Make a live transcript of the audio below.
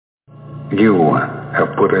You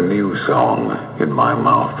have put a new song in my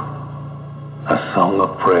mouth, a song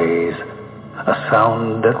of praise, a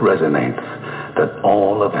sound that resonates, that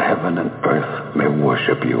all of heaven and earth may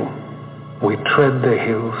worship you. We tread the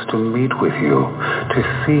hills to meet with you, to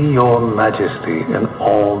see your majesty in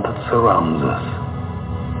all that surrounds us.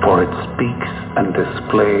 For it speaks and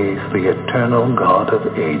displays the eternal God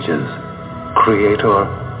of ages, Creator,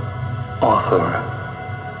 Author,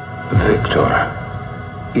 Victor.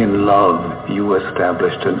 In love, you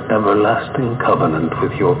established an everlasting covenant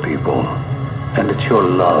with your people, and it's your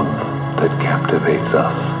love that captivates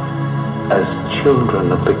us. As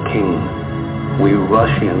children of the King, we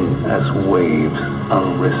rush in as waves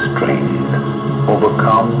unrestrained,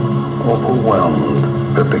 overcome,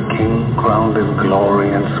 overwhelmed, that the King, crowned in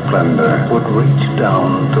glory and splendor, would reach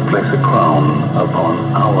down to place a crown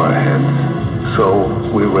upon our heads. So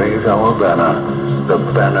we raise our banner, the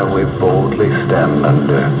banner we boldly stand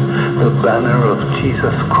under, the banner of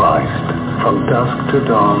Jesus Christ. From dusk to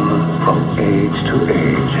dawn, from age to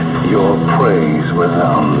age, your praise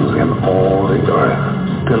resounds in all the earth.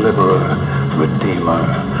 Deliverer, Redeemer,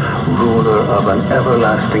 ruler of an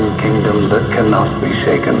everlasting kingdom that cannot be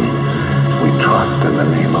shaken. We trust in the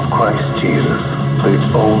name of Christ Jesus, the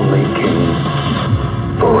only King,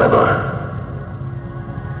 forever.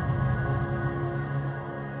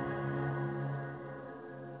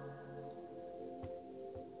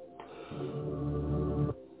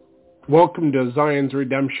 Welcome to Zion's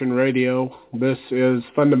Redemption Radio. This is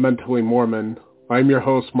Fundamentally Mormon. I'm your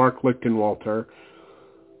host, Mark Lichtenwalter.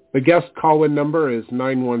 The guest call-in number is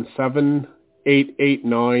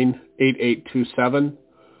 917-889-8827.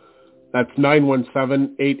 That's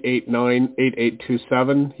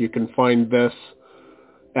 917-889-8827. You can find this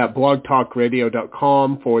at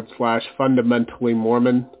blogtalkradio.com/fundamentally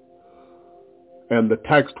Mormon. And the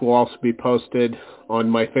text will also be posted on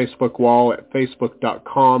my Facebook wall at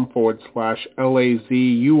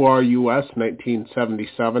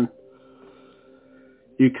facebook.com/LAZURUS1977.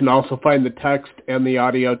 You can also find the text and the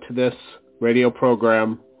audio to this radio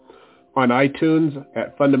program on iTunes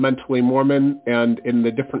at Fundamentally Mormon and in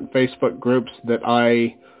the different Facebook groups that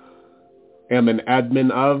I am an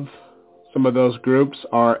admin of. Some of those groups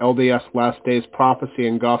are LDS Last Days Prophecy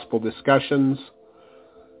and Gospel Discussions,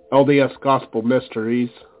 LDS Gospel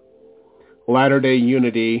Mysteries, Latter-day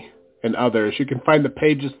Unity, and others. You can find the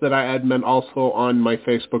pages that I admin also on my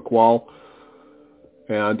Facebook wall.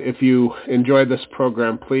 And if you enjoy this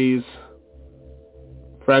program, please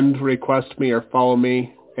friend request me or follow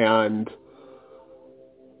me and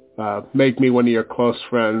make me one of your close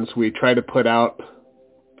friends. We try to put out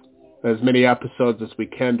as many episodes as we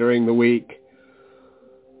can during the week.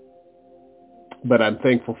 But I'm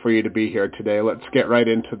thankful for you to be here today. Let's get right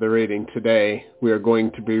into the reading today. We are going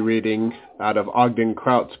to be reading out of Ogden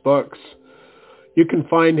Kraut's books. You can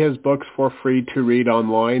find his books for free to read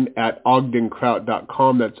online at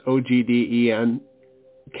ogdenkraut.com. That's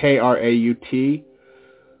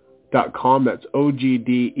OGDENKRAUT.com. That's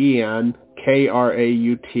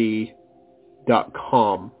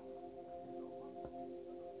OGDENKRAUT.com.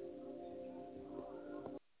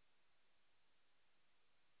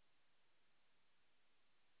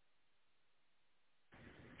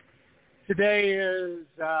 Today is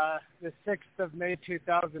the 6th of May,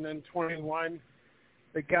 2021.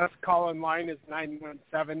 The guest call-in line is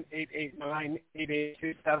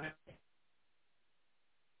 917-889-8827.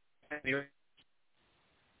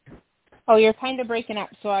 Oh, you're kind of breaking up,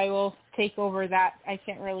 so I will take over that. I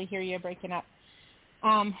can't really hear you breaking up.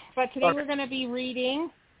 But today We're going to be reading...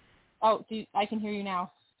 Oh, I can hear you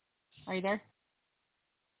now. Are you there?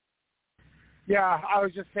 Yeah, I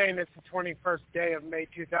was just saying it's the 21st day of May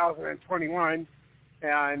 2021,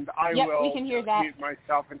 and I will we can hear that. mute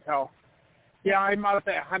myself until... Yeah, I'm out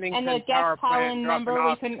at Huntington Power Plant. And the guest call-in number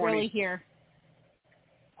we couldn't really hear.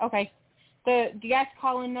 Okay. The guest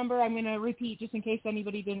call-in number I'm going to repeat just in case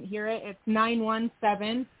anybody didn't hear it. It's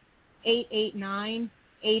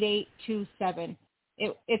 917-889-8827.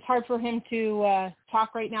 It's hard for him to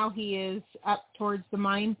talk right now. He is up towards the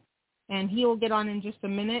mine, and he will get on in just a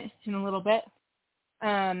minute, in a little bit.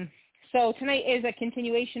 So tonight is a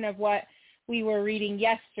continuation of what we were reading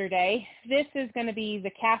yesterday. This is going to be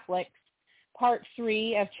the Catholics, Part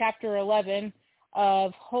 3 of Chapter 11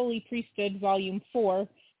 of Holy Priesthood, Volume 4,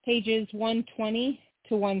 pages 120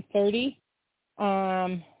 to 130.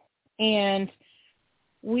 And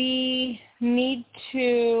we need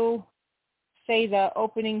to say the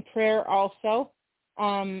opening prayer also.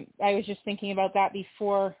 I was just thinking about that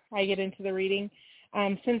before I get into the reading.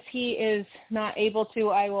 Since he is not able to,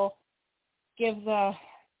 I will give the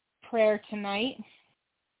prayer tonight.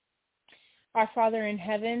 Our Father in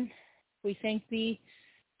heaven, We thank thee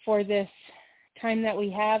for this time that we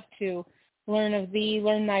have to learn of thee,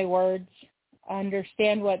 learn thy words,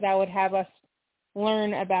 understand what thou would have us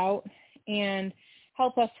learn about, and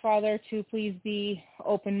help us, Father, to please be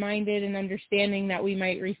open-minded and understanding that we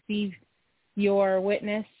might receive your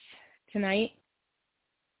witness tonight.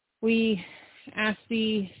 We ask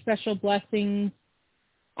thee special blessings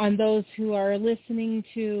on those who are listening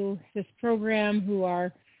to this program, who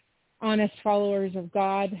are honest followers of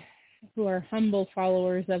God, who are humble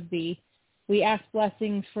followers of thee. We ask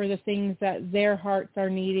blessings for the things that their hearts are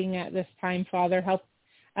needing at this time, Father. Help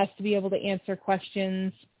us to be able to answer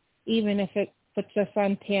questions, even if it puts us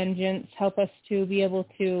on tangents. Help us to be able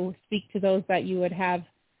to speak to those that you would have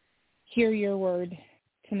hear your word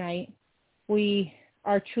tonight. We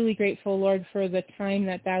are truly grateful, Lord, for the time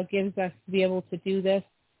that thou gives us to be able to do this.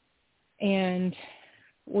 And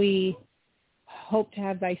we hope to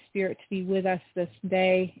have thy Spirit to be with us this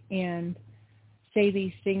day and say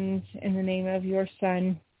these things in the name of your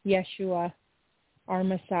Son, Yeshua, our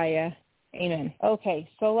Messiah. Amen. Okay,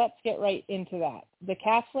 so let's get right into that. The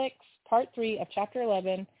Catholics, Part 3 of Chapter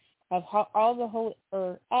 11 of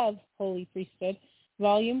Holy Priesthood,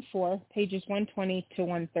 Volume 4, pages 120 to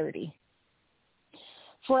 130.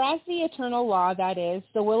 For as the eternal law, that is,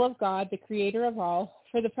 the will of God, the Creator of all,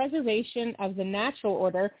 for the preservation of the natural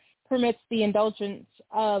order, permits the indulgence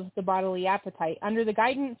of the bodily appetite under the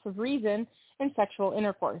guidance of reason and sexual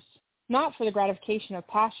intercourse, not for the gratification of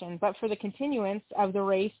passion, but for the continuance of the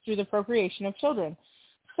race through the procreation of children.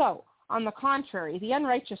 So, on the contrary, the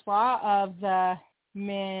unrighteous law of the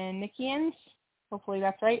Manichaeans, hopefully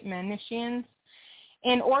that's right, Manichaeans,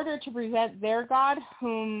 in order to prevent their God,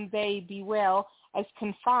 whom they bewail as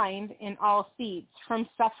confined in all seeds, from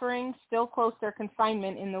suffering still closer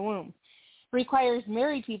confinement in the womb, requires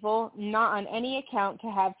married people not on any account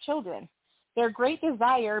to have children, their great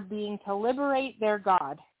desire being to liberate their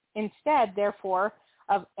God, instead, therefore,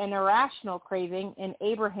 of an irrational craving in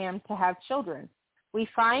Abraham to have children. We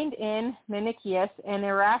find in Manichaeus an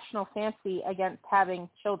irrational fancy against having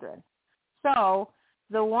children. So,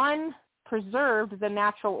 the one preserved the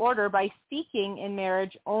natural order by seeking in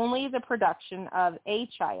marriage only the production of a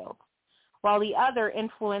child, while the other,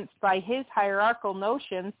 influenced by his hierarchical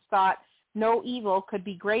notions, thought no evil could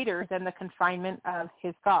be greater than the confinement of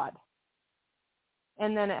his God.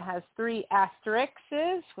 And then it has 3 asterisks,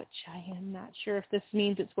 which I am not sure if this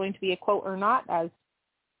means it's going to be a quote or not, as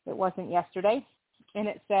it wasn't yesterday. And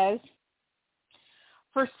it says,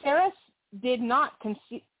 For Sarah did not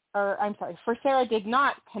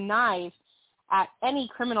connive at any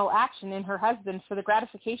criminal action in her husband for the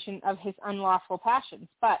gratification of his unlawful passions,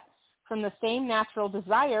 but from the same natural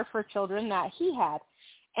desire for children that he had.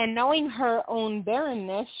 And knowing her own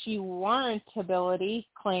barrenness, she warrantably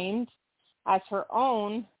claimed as her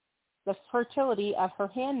own the fertility of her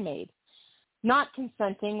handmaid, not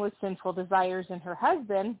consenting with sinful desires in her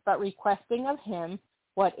husband, but requesting of him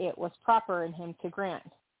what it was proper in him to grant.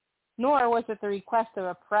 Nor was it the request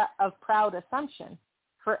of proud assumption,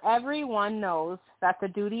 for every one knows that the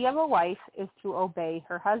duty of a wife is to obey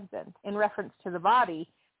her husband. In reference to the body,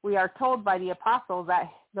 we are told by the apostle that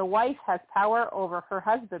the wife has power over her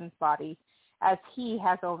husband's body as he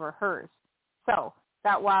has over hers. So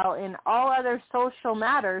that while in all other social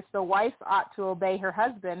matters the wife ought to obey her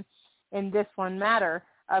husband in this one matter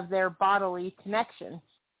of their bodily connection,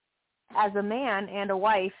 as a man and a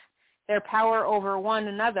wife, their power over one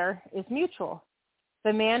another is mutual,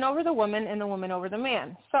 the man over the woman and the woman over the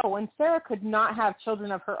man. So when Sarah could not have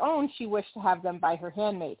children of her own, she wished to have them by her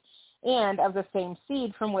handmaid, and of the same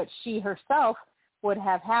seed from which she herself would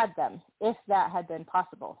have had them, if that had been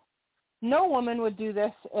possible. No woman would do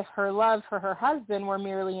this if her love for her husband were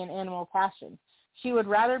merely an animal passion. She would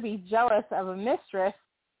rather be jealous of a mistress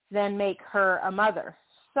than make her a mother.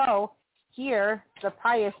 So here, the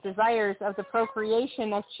pious desires of the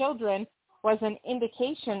procreation of children was an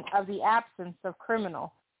indication of the absence of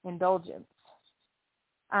criminal indulgence.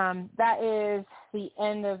 That is the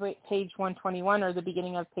end of page 121, or the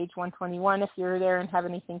beginning of page 121. If you're there and have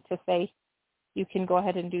anything to say, you can go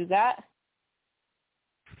ahead and do that.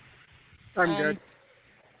 I'm good.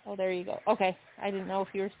 Oh, there you go. Okay. I didn't know if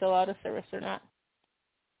you were still out of service or not.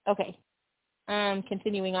 Okay.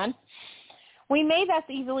 Continuing on. We may thus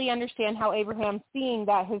easily understand how Abraham, seeing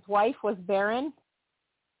that his wife was barren,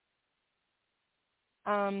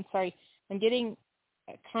 I'm getting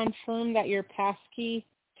confirmed that your passkey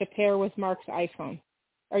to pair with Mark's iPhone.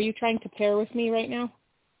 Are you trying to pair with me right now?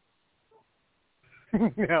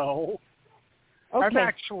 No. Okay. I'm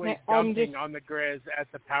actually dumping on the Grizz at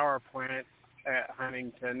the power plant at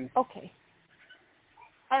Huntington. Okay.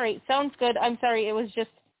 All right, sounds good. I'm sorry, it was just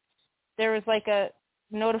there was like a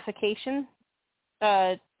notification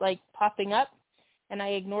like popping up, and I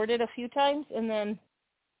ignored it a few times, and then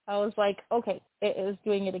I was like, okay, it is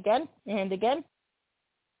doing it again and again.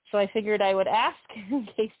 So I figured I would ask in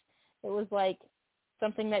case it was like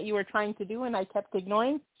something that you were trying to do and I kept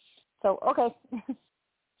ignoring. So, okay.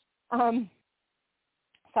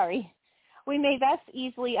 Sorry. We may thus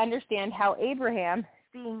easily understand how Abraham,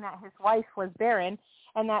 seeing that his wife was barren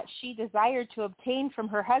and that she desired to obtain from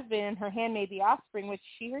her husband and her handmaid the offspring which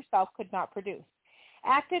she herself could not produce,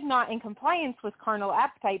 acted not in compliance with carnal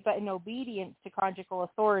appetite, but in obedience to conjugal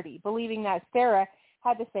authority, believing that Sarah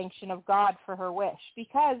had the sanction of God for her wish,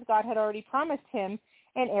 because God had already promised him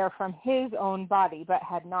an heir from his own body, but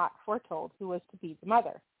had not foretold who was to be the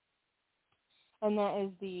mother. And that is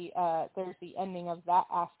there's the ending of that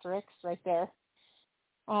asterisk right there,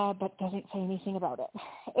 but doesn't say anything about it.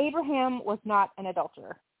 Abraham was not an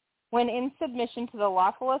adulterer. When in submission to the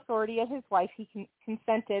lawful authority of his wife, he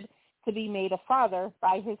consented to be made a father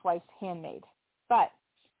by his wife's handmaid. But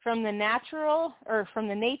from the nature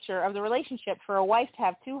of the relationship, for a wife to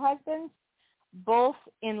have two husbands, both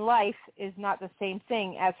in life, is not the same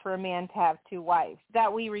thing as for a man to have two wives.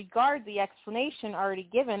 That we regard the explanation already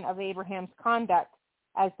given of Abraham's conduct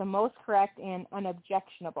as the most correct and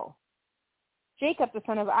unobjectionable. Jacob, the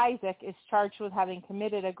son of Isaac, is charged with having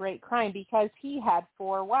committed a great crime because he had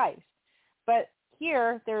 4 wives. But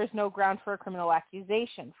here, there is no ground for a criminal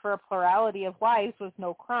accusation, for a plurality of wives was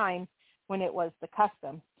no crime when it was the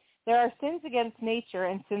custom. There are sins against nature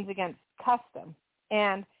and sins against custom,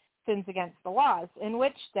 and sins against the laws. In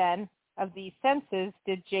which, then, of these senses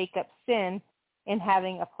did Jacob sin in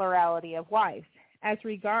having a plurality of wives? As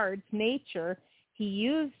regards nature, he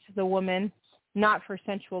used the woman not for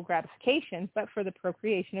sensual gratification, but for the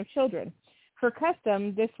procreation of children. For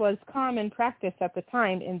custom, this was common practice at the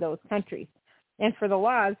time in those countries. And for the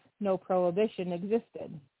laws, no prohibition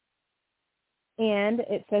existed. And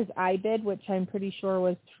it says Ibid, which I'm pretty sure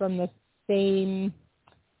was from the same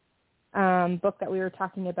book that we were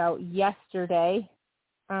talking about yesterday.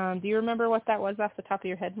 Do you remember what that was off the top of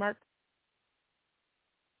your head, Mark?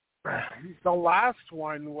 The last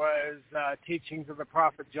one was Teachings of the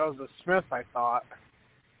Prophet Joseph Smith, I thought.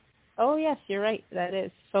 Oh, yes, you're right. That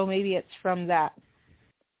is. So maybe it's from that,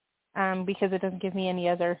 because it doesn't give me any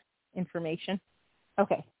other information.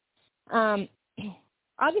 Okay.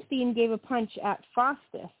 Augustine gave a punch at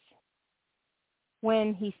Faustus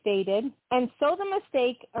when he stated, and so the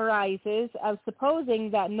mistake arises of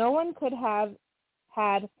supposing that no one could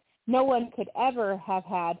ever have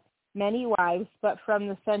had many wives, but from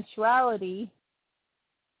the sensuality.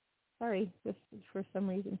 Sorry, this for some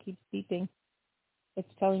reason keeps beeping. It's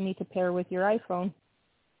telling me to pair with your iPhone.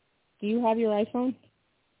 Do you have your iPhone?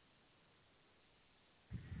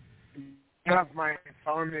 I have my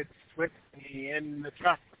phone. It's with me in the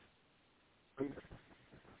truck.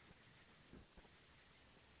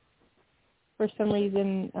 For some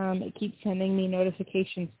reason, it keeps sending me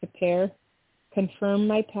notifications to pair. Confirm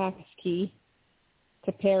my passkey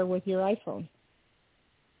to pair with your iPhone.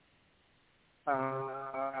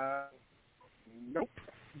 Nope.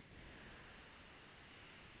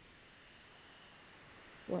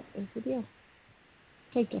 What is the deal?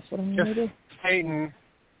 Okay, guess what I'm going to do? Satan.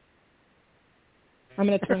 I'm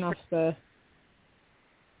going to turn off the...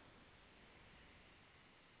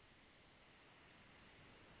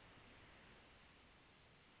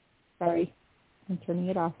 Sorry, I'm turning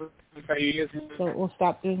it off. Are you using... So we'll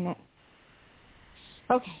stop doing that.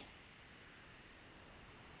 Okay.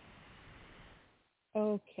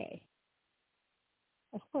 Okay.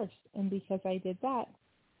 Of course. And because I did that,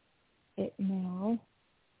 it now...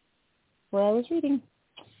 Where I was reading.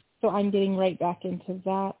 So I'm getting right back into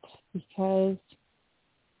that because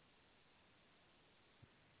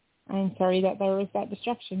I'm sorry that there was that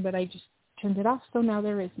distraction, but I just turned it off, so now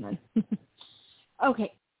there is none.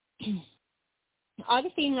 Okay.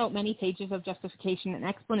 Augustine wrote many pages of justification and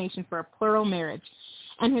explanation for a plural marriage,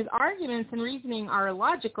 and his arguments and reasoning are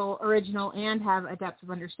logical, original, and have a depth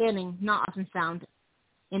of understanding not often found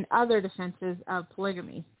in other defenses of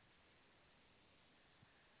polygamy.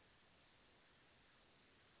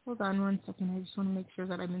 Hold on 1 second. I just want to make sure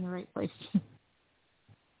that I'm in the right place.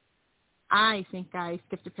 I think I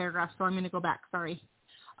skipped a paragraph, so I'm going to go back. Sorry.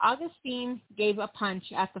 Augustine gave a punch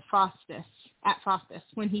at Faustus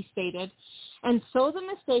when he stated, and so the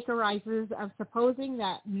mistake arises of supposing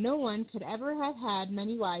that no one could ever have had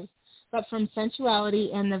many wives, but from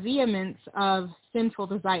sensuality and the vehemence of sinful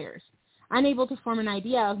desires, unable to form an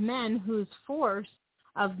idea of men whose force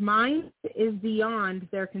of mind is beyond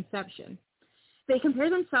their conception. They compare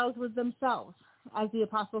themselves with themselves. as the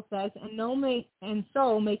apostle says, and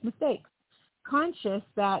so make mistakes. Conscious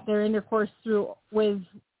that their intercourse with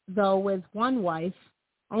one wife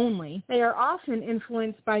only, they are often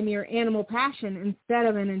influenced by mere animal passion instead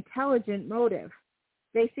of an intelligent motive.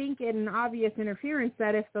 They think it an obvious interference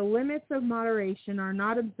that if the limits of moderation are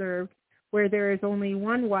not observed where there is only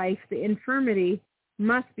one wife, the infirmity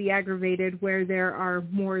must be aggravated where there are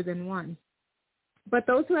more than one. But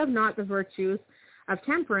those who have not the virtues of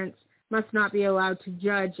temperance must not be allowed to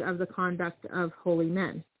judge of the conduct of holy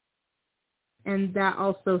men. And that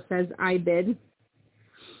also says, I bid.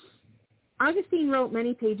 Augustine wrote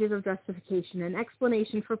many pages of justification and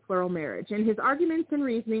explanation for plural marriage, and his arguments and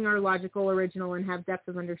reasoning are logical, original, and have depth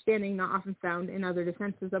of understanding not often found in other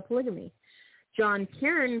defenses of polygamy. John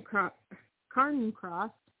Cairncross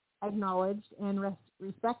acknowledged and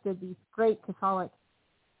respected these great Catholic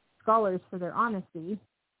scholars for their honesty.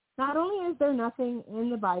 Not only is there nothing in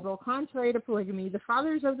the Bible contrary to polygamy, the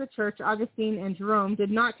fathers of the Church, Augustine and Jerome, did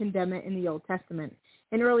not condemn it in the Old Testament.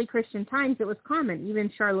 In early Christian times, it was common.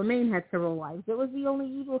 Even Charlemagne had several wives. It was the only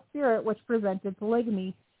evil spirit which prevented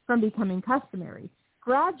polygamy from becoming customary.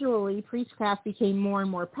 Gradually, priestcraft became more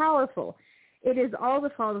and more powerful. It is all the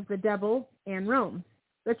fault of the devil and Rome.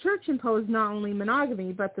 The Church imposed not only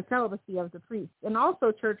monogamy, but the celibacy of the priests, and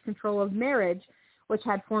also church control of marriage, which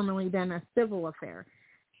had formerly been a civil affair.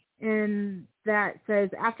 And that says,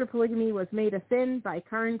 after polygamy was made a sin, by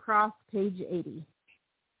Cairncross, page 80.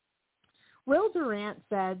 Will Durant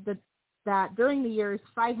said that during the years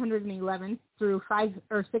 511 through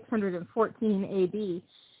 614 A.D.,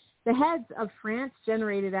 the heads of France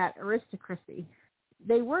generated at aristocracy.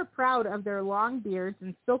 They were proud of their long beards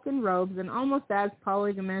and silken robes and almost as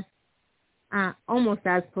polygamous as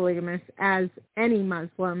any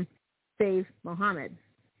Muslim, save Muhammad.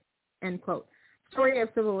 End quote. Story of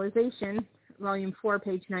Civilization, Volume 4,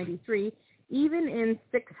 page 93. Even in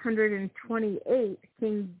 628,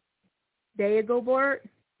 King Dagobert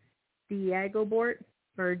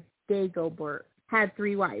had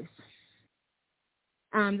 3 wives.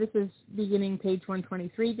 This is beginning page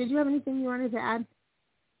 123. Did you have anything you wanted to add?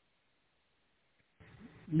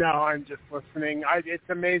 No, I'm just listening. It's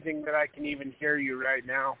amazing that I can even hear you right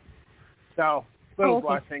now. So, little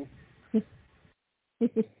blessing.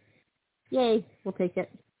 Yay, we'll take it.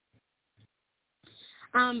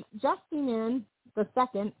 Justinian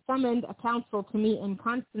II summoned a council to meet in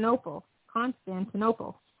Constantinople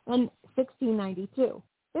in 1692.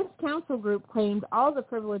 This council group claimed all the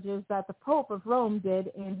privileges that the Pope of Rome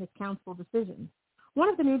did in his council decisions. One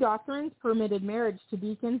of the new doctrines permitted marriage to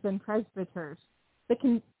deacons and presbyters.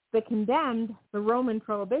 They condemned the Roman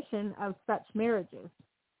prohibition of such marriages,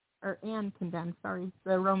 the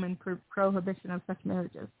Roman prohibition of such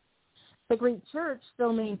marriages. The Greek Church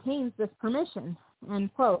still maintains this permission,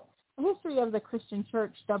 end quote. A History of the Christian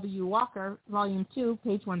Church, W. Walker, Volume 2,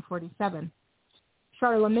 page 147.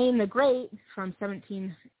 Charlemagne the Great, from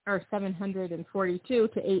 742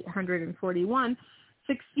 to 841,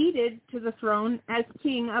 succeeded to the throne as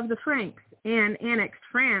king of the Franks and annexed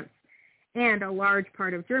France and a large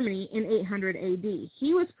part of Germany in 800 A.D.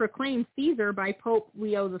 He was proclaimed Caesar by Pope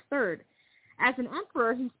Leo III. As an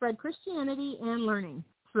emperor, he spread Christianity and learning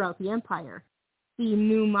throughout the empire. See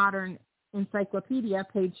New Modern Encyclopedia,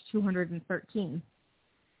 page 213.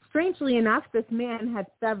 Strangely enough, this man had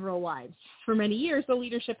several wives. For many years, the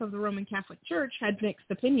leadership of the Roman Catholic Church had mixed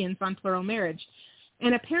opinions on plural marriage,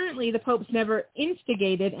 and apparently the popes never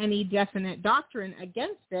instigated any definite doctrine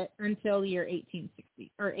against it until the year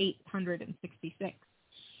 866.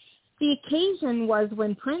 The occasion was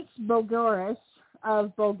when Prince Bogoris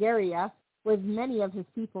of Bulgaria, with many of his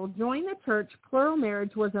people, joined the church. Plural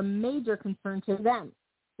marriage was a major concern to them.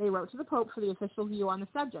 They wrote to the Pope for the official view on the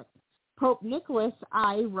subject. Pope Nicholas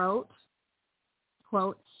I wrote,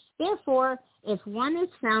 quote, "Therefore, if one is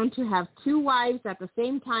found to have 2 wives at the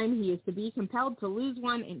same time, he is to be compelled to lose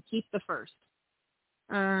one and keep the first."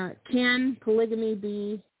 Can polygamy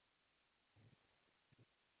be...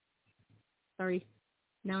 Sorry,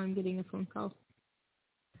 now I'm getting a phone call,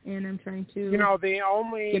 and I'm trying to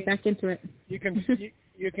get back into it. You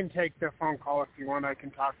can take the phone call if you want. I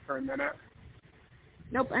can talk for a minute.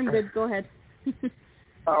 Nope, I'm good. Go ahead.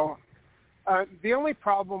 The only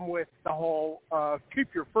problem with the whole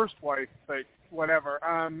keep your first wife, but whatever.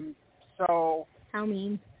 So how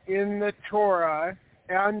mean? In the Torah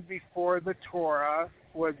and before the Torah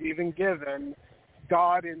was even given,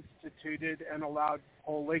 God instituted and allowed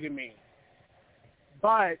polygamy,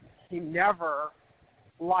 but He never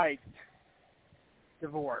liked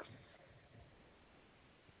divorce.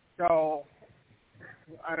 So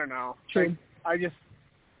I don't know. True. I just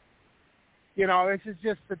This is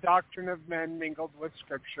just the doctrine of men mingled with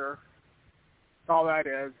Scripture. That's all that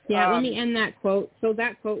is. Yeah, let me end that quote. So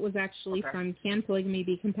that quote was actually from Can Polygamy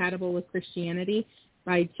Be Compatible with Christianity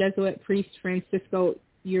by Jesuit priest Francisco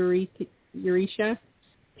Urisha,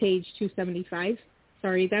 page 275.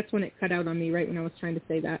 Sorry, that's when it cut out on me right when I was trying to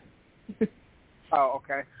say that. Oh,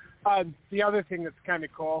 okay. The other thing that's kind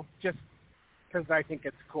of cool, just because I think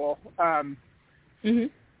it's cool, I'm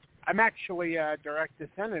actually a direct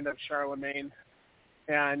descendant of Charlemagne,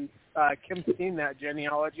 and Kim's seen that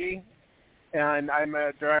genealogy, and I'm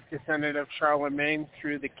a direct descendant of Charlemagne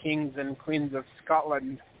through the kings and queens of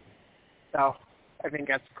Scotland. So I think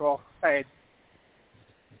that's cool.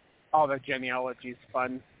 All the genealogy is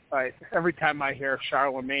fun. But every time I hear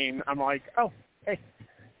Charlemagne, I'm like, oh, hey,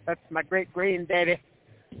 that's my great-granddaddy.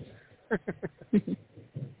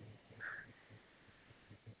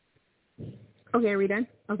 Okay, are we done?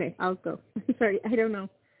 Okay, I'll go. Sorry, I don't know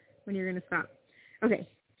when you're going to stop. Okay.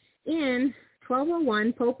 In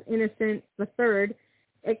 1201, Pope Innocent III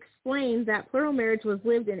explained that plural marriage was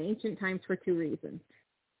lived in ancient times for two reasons.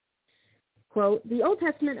 Quote, the Old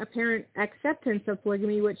Testament apparent acceptance of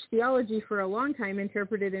polygamy, which theology for a long time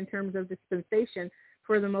interpreted in terms of dispensation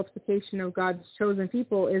for the multiplication of God's chosen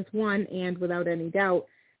people, is one, and without any doubt,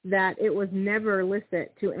 that it was never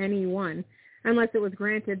licit to any one unless it was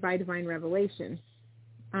granted by divine revelation.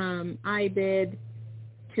 I bid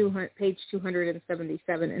page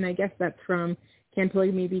 277, and I guess that's from Can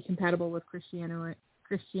Polygamy Be Compatible with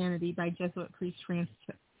Christianity by Jesuit priest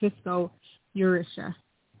Francisco Urisha,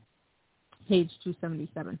 page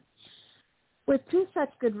 277. With two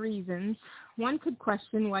such good reasons, one could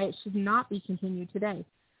question why it should not be continued today.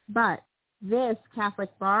 But this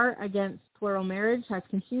Catholic bar against plural marriage has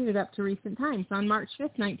continued up to recent times. On March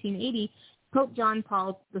 5th, 1980, Pope John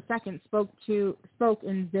Paul II spoke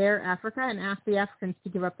in Zaire, Africa, and asked the Africans to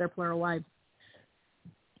give up their plural wives.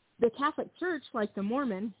 The Catholic Church, like the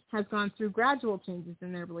Mormon, has gone through gradual changes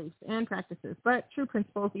in their beliefs and practices, but true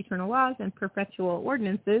principles, eternal laws, and perpetual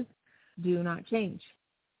ordinances do not change.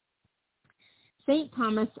 St.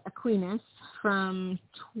 Thomas Aquinas, from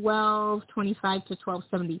 1225 to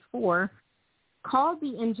 1274, called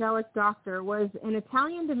the Angelic Doctor, was an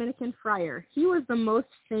Italian Dominican friar. He was the most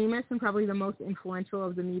famous and probably the most influential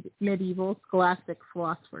of the medieval scholastic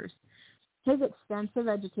philosophers. His extensive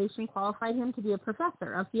education qualified him to be a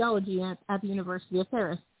professor of theology at the University of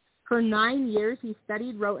Paris. For 9 years, he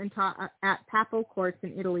studied, wrote, and taught at papal courts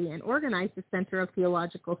in Italy and organized the Center of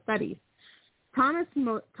Theological Studies.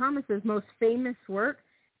 Thomas's most famous work,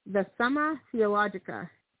 the Summa Theologica,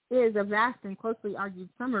 is a vast and closely argued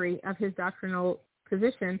summary of his doctrinal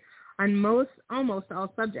position on almost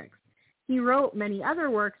all subjects. He wrote many other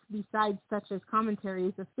works besides, such as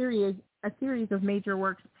commentaries, a series of major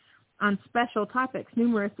works on special topics,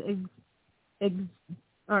 numerous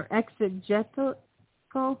exegetical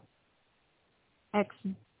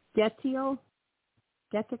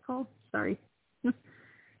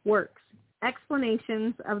works,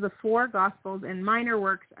 explanations of the four Gospels, and minor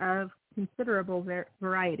works of considerable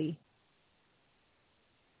variety.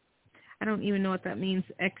 I don't even know what that means,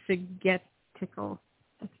 exegetical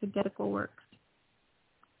works.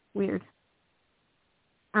 Weird.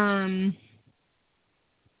 And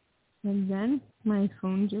then my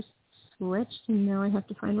phone just switched, and now I have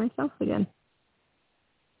to find myself again.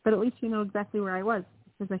 But at least you know exactly where I was,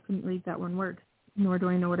 because I couldn't read that one word, nor do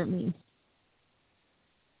I know what it means.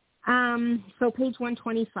 So page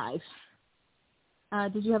 125.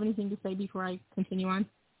 Did you have anything to say before I continue on?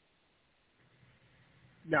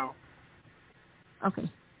 No. Okay.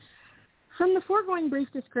 From the foregoing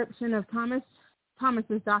brief description of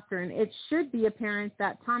Thomas's doctrine, it should be apparent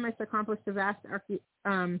that Thomas accomplished a vast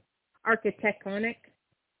architectonic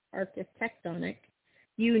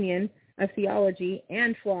union of theology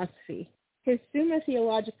and philosophy. His Summa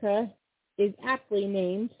Theologica is aptly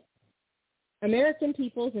named American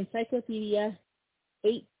People's Encyclopedia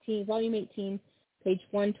 18, Volume 18, page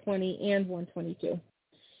 120 and 122.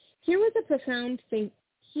 Here was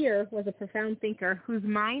a profound thinker whose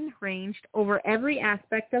mind ranged over every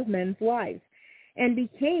aspect of men's lives and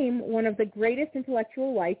became one of the greatest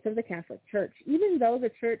intellectual lights of the Catholic Church. Even though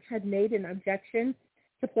the Church had made an objection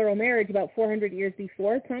to plural marriage about 400 years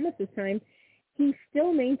before Thomas's time, he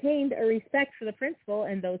still maintained a respect for the principle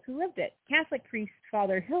and those who lived it. Catholic priest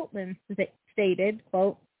Father Hiltman stated,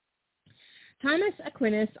 quote, Thomas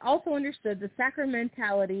Aquinas also understood the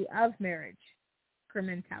sacramentality of marriage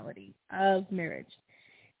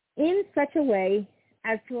in such a way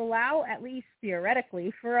as to allow, at least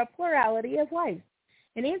theoretically, for a plurality of wives.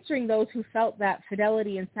 In answering those who felt that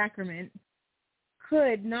fidelity in sacrament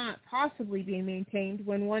could not possibly be maintained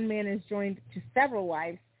when one man is joined to several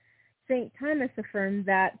wives, St. Thomas affirmed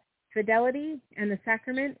that fidelity and the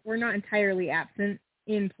sacrament were not entirely absent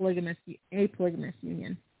in a polygamous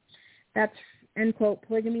union. That's, end quote,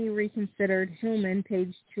 Polygamy Reconsidered, Hillman,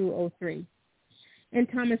 page 203. In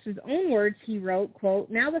Thomas's own words, he wrote, quote,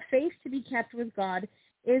 "Now the faith to be kept with God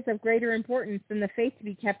is of greater importance than the faith to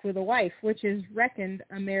be kept with a wife, which is reckoned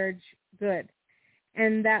a marriage good,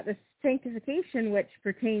 and that the sanctification which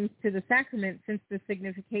pertains to the sacrament, since the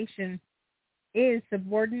signification is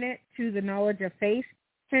subordinate to the knowledge of faith,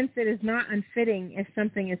 hence it is not unfitting if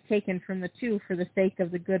something is taken from the two for the sake of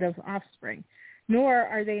the good of offspring. Nor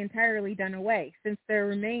are they entirely done away, since there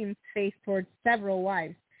remains faith towards several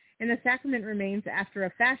wives, and the sacrament remains after a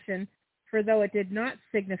fashion, for though it did not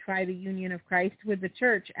signify the union of Christ with the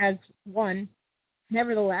church as one,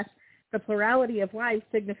 nevertheless, the plurality of wives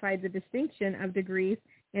signified the distinction of degrees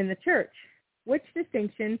in the church, which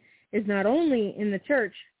distinction is not only in the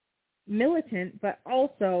church militant, but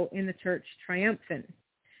also in the church triumphant.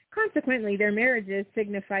 Consequently, their marriages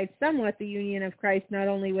signified somewhat the union of Christ not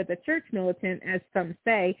only with the church militant, as some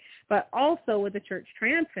say, but also with the church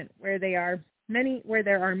triumphant, where there are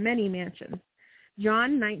many mansions."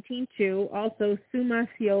 John 19:2, also Summa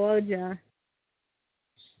Theologiae,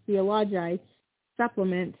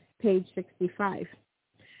 supplement, page 65.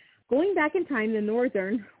 Going back in time, the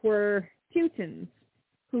northern were Teutons,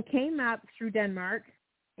 who came up through Denmark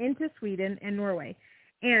into Sweden and Norway,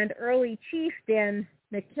 and early chief Dan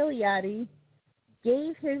Mikiliadi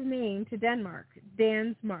gave his name to Denmark,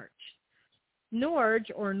 Dan's March.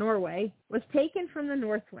 Norge, or Norway, was taken from the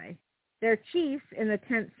Northway. Their chiefs in the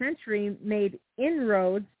 10th century made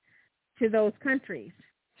inroads to those countries.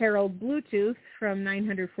 Harold Bluetooth, from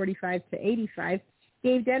 945 to 85,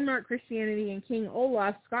 gave Denmark Christianity, and King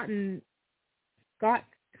Olaf Skotkonung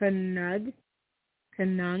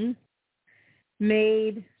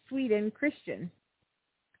made Sweden Christian.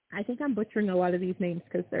 I think I'm butchering a lot of these names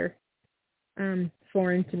because they're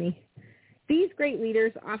foreign to me. These great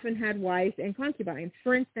leaders often had wives and concubines.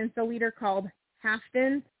 For instance, a leader called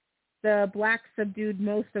Halfdan the Black subdued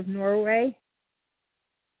most of Norway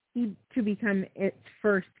to become its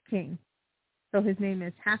first king. So his name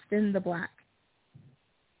is Halfdan the Black.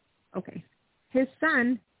 Okay. His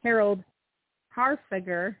son, Harold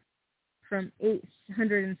Harfager, from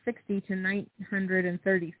 860 to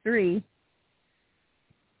 933,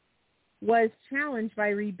 was challenged by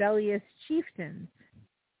rebellious chieftains.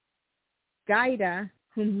 Gyda,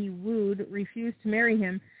 whom he wooed, refused to marry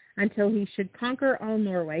him until he should conquer all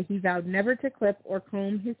Norway. He vowed never to clip or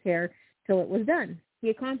comb his hair till it was done. He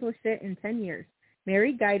accomplished it in 10 years,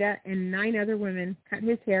 married Gyda and 9 other women, cut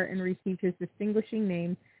his hair, and received his distinguishing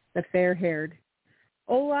name, the Fair-Haired.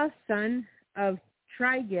 Olaf, son of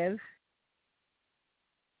Trygiv,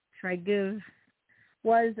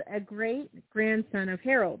 was a great-grandson of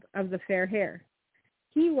Harold of the Fair Hair.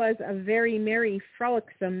 He was a very merry,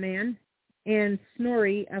 frolicsome man, and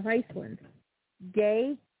Snorri of Iceland,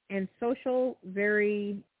 gay and social,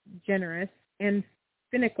 very generous, and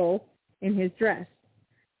finical in his dress,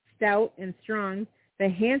 stout and strong, the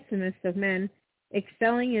handsomest of men,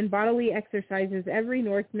 excelling in bodily exercises every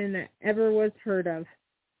Northman that ever was heard of.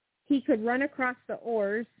 He could run across the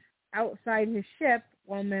oars outside his ship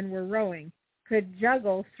while men were rowing, could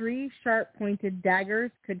juggle 3 sharp-pointed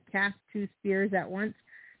daggers, could cast 2 spears at once,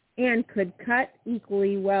 and could cut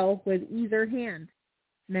equally well with either hand.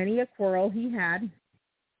 Many a quarrel he had,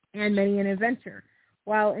 and many an adventure.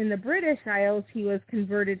 While in the British Isles, he was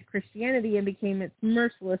converted to Christianity and became its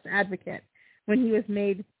merciless advocate. When he was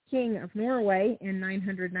made king of Norway in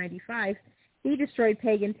 995, he destroyed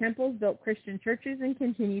pagan temples, built Christian churches, and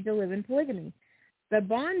continued to live in polygamy. The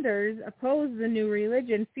Bonders opposed the new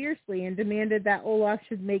religion fiercely and demanded that Olaf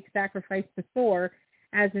should make sacrifice to Thor,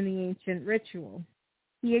 as in the ancient ritual.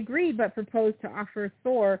 He agreed, but proposed to offer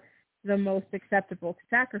Thor the most acceptable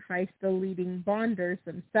sacrifice, the leading Bonders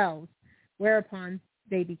themselves, whereupon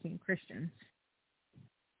they became Christians.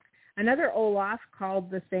 Another Olaf, called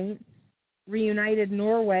the Saint, reunited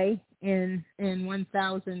Norway in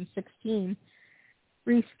 1016,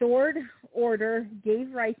 restored order,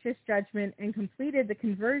 gave righteous judgment, and completed the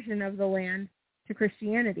conversion of the land to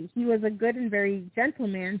Christianity. He was a good and very gentle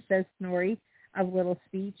man, says Snorri, of little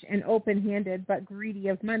speech, and open-handed, but greedy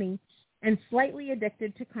of money, and slightly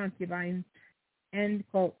addicted to concubines. End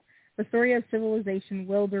quote. The Story of Civilization,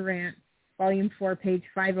 Will Durant, Volume 4, page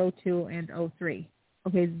 502 and 03.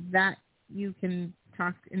 Okay, that you can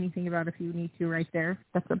talk anything about if you need to right there.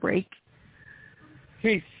 That's a break.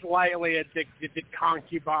 He's slightly addicted to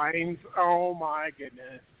concubines. Oh, my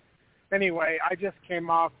goodness. Anyway, I just came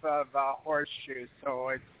off of Horseshoe, so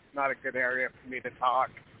it's not a good area for me to talk.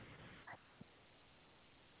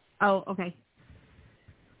 Oh, okay.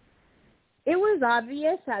 It was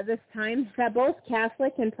obvious at this time that both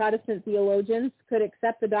Catholic and Protestant theologians could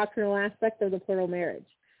accept the doctrinal aspect of the plural marriage,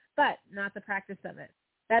 but not the practice of it.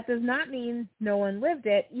 That does not mean no one lived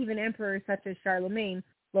it. Even emperors such as Charlemagne,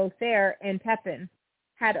 Lothair, and Pepin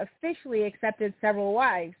had officially accepted several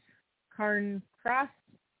wives. Cairncross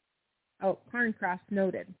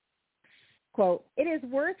noted, quote, "It is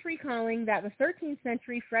worth recalling that the 13th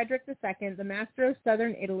century Frederick II, the master of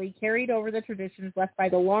southern Italy, carried over the traditions left by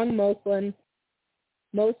the long Moslem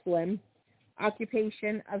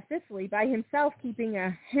occupation of Sicily by himself keeping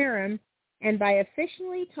a harem and by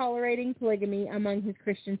officially tolerating polygamy among his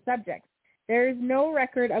Christian subjects. There is no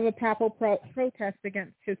record of a papal protest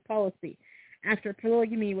against his policy after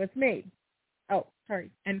polygamy was made."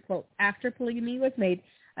 End quote. After polygamy was made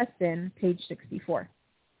a sin, page 64.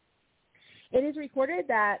 It is recorded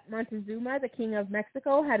that Montezuma, the king of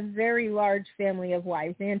Mexico, had a very large family of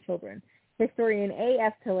wives and children. Historian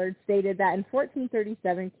A.F. Tillard stated that in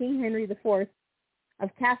 1437, King Henry IV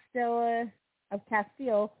of Castile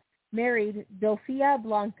married Dulcia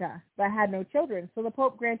Blanca, but had no children, so the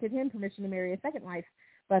Pope granted him permission to marry a second wife.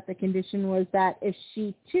 But the condition was that if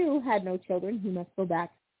she, too, had no children, he must go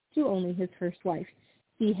back to only his first wife.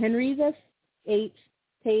 See Henry VIII,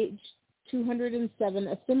 page 207.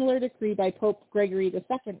 A similar decree by Pope Gregory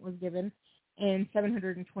II was given in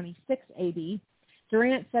 726 A.D.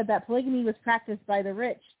 Durant said that polygamy was practiced by the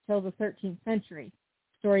rich till the 13th century.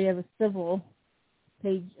 Story of a Civil,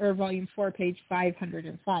 volume 4, page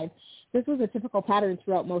 505. This was a typical pattern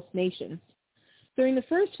throughout most nations. During the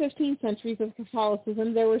first 15 centuries of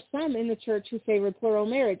Catholicism, there were some in the church who favored plural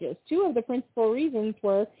marriages. Two of the principal reasons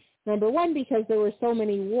were, number one, because there were so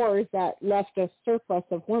many wars that left a surplus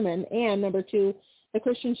of women, and number two, the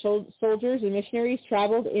Christian soldiers and missionaries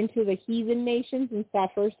traveled into the heathen nations and saw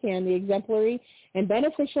firsthand the exemplary and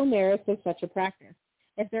beneficial merits of such a practice.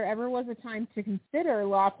 If there ever was a time to consider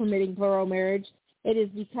law permitting plural marriage, it is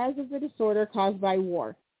because of the disorder caused by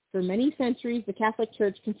war. For many centuries, the Catholic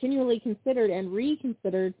Church continually considered and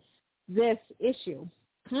reconsidered this issue.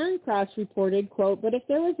 Cairncross reported, quote, "But if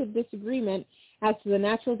there was a disagreement as to the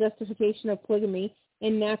natural justification of polygamy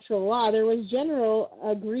in natural law, there was general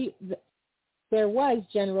agreement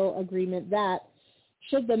that,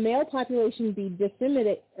 should the male population be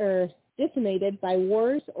decimated by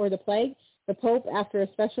wars or the plague, the Pope, after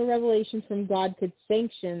a special revelation from God, could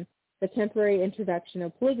sanction the temporary introduction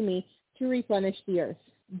of polygamy to replenish the earth."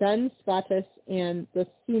 Duns Scotus and the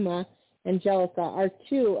Summa Angelica are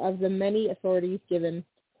two of the many authorities giving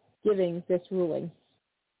this ruling.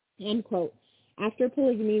 End quote. After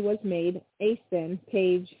polygamy was made a sin,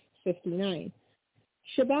 page 59.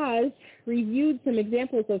 Shabazz reviewed some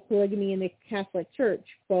examples of polygamy in the Catholic Church.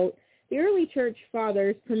 Quote, "The early church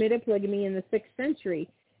fathers permitted polygamy in the 6th century.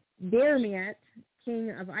 Diarmait,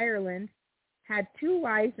 king of Ireland, had 2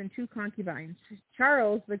 wives and 2 concubines.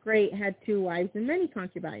 Charles the Great had 2 wives and many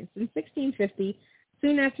concubines. In 1650,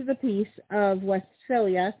 soon after the Peace of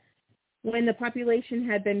Westphalia, when the population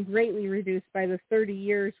had been greatly reduced by the 30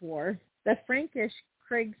 Years' War, the Frankish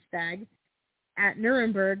Kriegstag at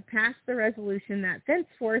Nuremberg passed the resolution that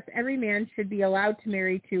thenceforth every man should be allowed to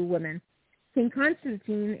marry 2 women. King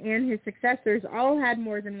Constantine and his successors all had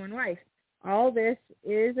more than 1 wife. All this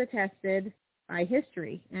is attested by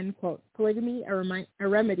history." End quote. Polygamy, a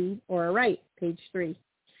remedy or a right, page 3.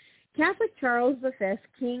 Catholic Charles V,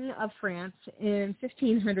 King of France in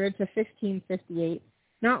 1500 to 1558,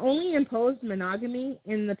 not only imposed monogamy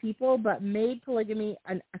in the people, but made polygamy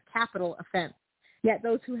a capital offense. Yet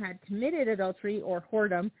those who had committed adultery or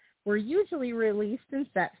whoredom were usually released and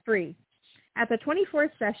set free. At the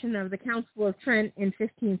 24th session of the Council of Trent in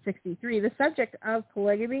 1563, the subject of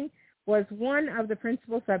polygamy was one of the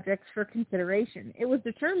principal subjects for consideration. It was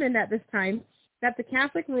determined at this time that the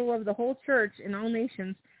Catholic rule of the whole Church in all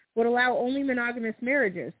nations would allow only monogamous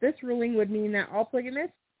marriages. This ruling would mean that all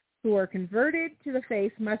polygamists who are converted to the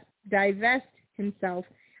faith must divest himself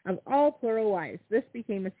of all plural wives. This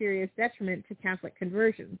became a serious detriment to Catholic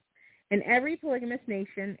conversions. In every polygamous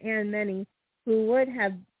nation, and many who would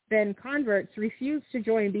have been converts refused to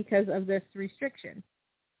join because of this restriction.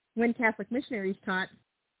 When Catholic missionaries taught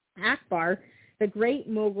Akbar, the great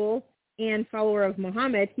Mughal and follower of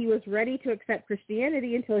Muhammad, he was ready to accept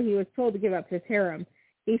Christianity until he was told to give up his harem.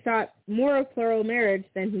 He thought more of plural marriage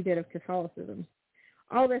than he did of Catholicism.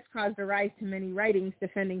 All this caused a rise to many writings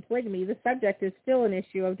defending polygamy. The subject is still an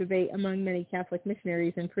issue of debate among many Catholic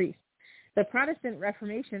missionaries and priests. The Protestant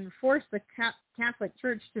Reformation forced the Catholic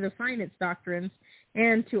Church to define its doctrines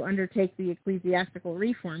and to undertake the ecclesiastical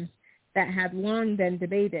reforms that had long been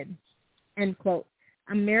debated. End quote.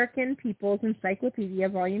 American People's Encyclopedia,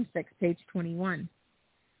 Volume 6, page 21.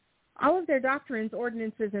 All of their doctrines,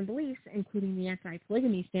 ordinances, and beliefs, including the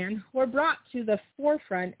anti-polygamy stand, were brought to the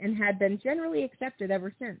forefront and had been generally accepted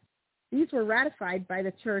ever since. These were ratified by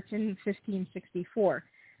the Church in 1564.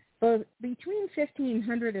 But between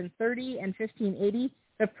 1530 and 1580,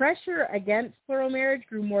 the pressure against plural marriage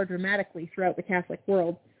grew more dramatically throughout the Catholic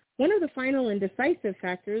world. One of the final and decisive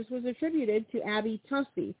factors was attributed to Abbe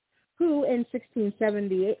Tossi, who in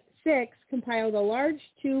 1676 compiled a large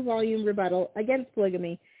 2-volume rebuttal against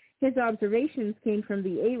polygamy. His observations came from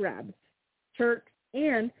the Arabs, Turks,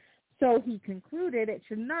 and so he concluded it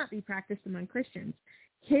should not be practiced among Christians.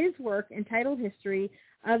 His work, entitled History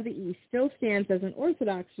of the East, still stands as an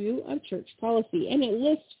orthodox view of church policy, and it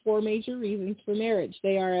lists 4 major reasons for marriage.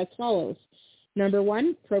 They are as follows. Number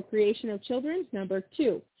 1, procreation of children. Number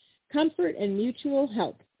 2, comfort and mutual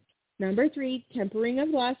help. Number 3, tempering of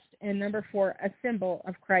lust. And number 4, a symbol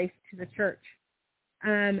of Christ to the church.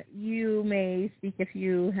 You may speak if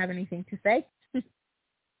you have anything to say.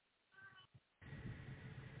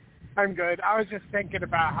 I'm good. I was just thinking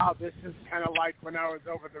about how this is kind of like when I was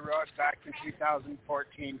over the road back in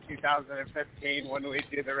 2014, 2015 when we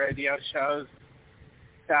do the radio shows.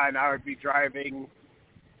 And I would be driving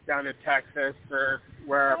down to Texas or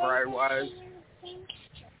wherever I was,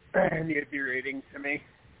 and you'd be reading to me.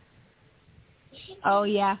 Oh,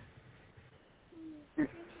 yeah.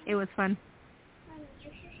 It was fun.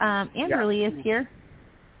 Amberly is here,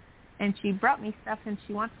 and she brought me stuff, and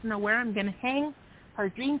she wants to know where I'm going to hang her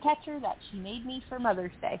dream catcher that she made me for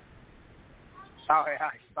Mother's Day. Oh, yeah,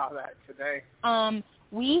 I saw that today.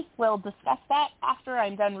 We will discuss that after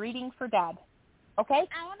I'm done reading for Dad. Okay?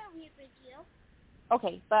 I want to read with you.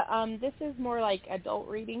 Okay, but this is more like adult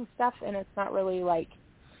reading stuff, and it's not really like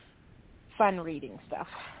fun reading stuff.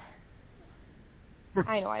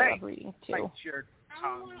 I know I love reading, too. Like your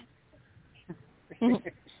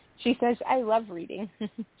She says, I love reading.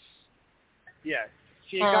 Yes.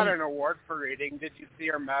 She got an award for reading. Did you see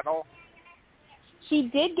her medal? She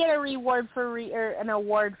did get an award for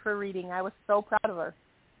reading. I was so proud of her.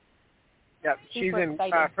 Yep. She's in,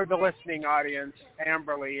 for the listening audience,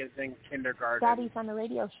 Amberly is in kindergarten. Daddy's on the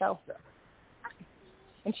radio show.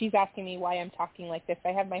 And she's asking me why I'm talking like this. I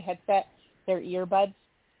have my headset, they're earbuds,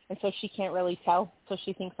 and so she can't really tell. So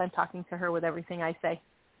she thinks I'm talking to her with everything I say.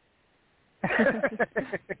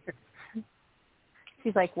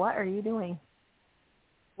 She's like, what are you doing?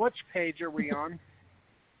 Which page are we on?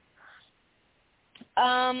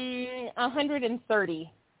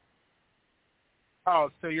 130. Oh,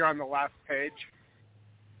 so you're on the last page?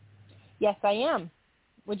 Yes, I am.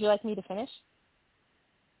 Would you like me to finish?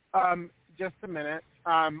 Just a minute.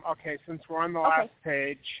 Okay, since we're on the last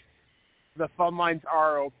page, the phone lines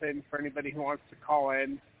are open for anybody who wants to call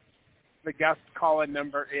in. The guest call-in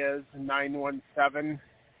number is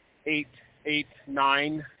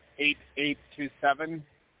 917-889-8827.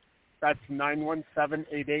 That's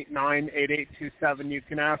 917-889-8827. You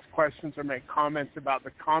can ask questions or make comments about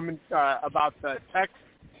the text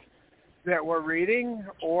that we're reading,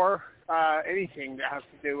 or anything that has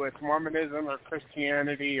to do with Mormonism or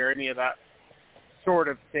Christianity or any of that sort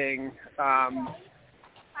of thing.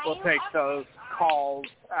 We'll take those calls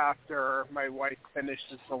after my wife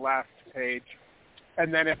finishes the last page.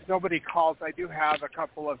 And then if nobody calls, I do have a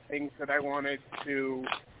couple of things that I wanted to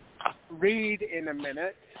read in a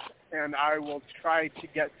minute, and I will try to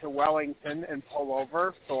get to Wellington and pull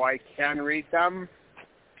over so I can read them.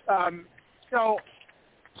 So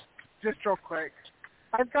just real quick,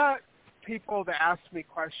 I've got people that ask me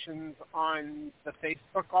questions on the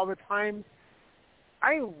Facebook all the time.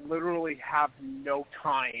 I literally have no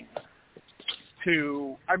time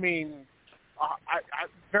to,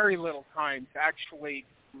 very little time to actually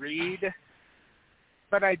read,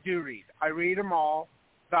 but I do read. I read them all,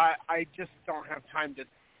 but I just don't have time to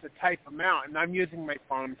type them out, and I'm using my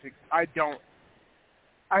phone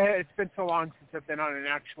it's been so long since I've been on an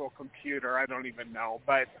actual computer, I don't even know,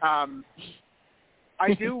 but I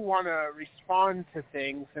do want to respond to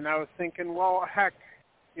things, and I was thinking, well, heck,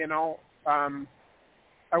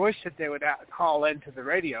 I wish that they would call into the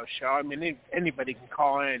radio show. Anybody can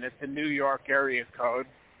call in. It's a New York area code,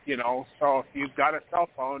 so if you've got a cell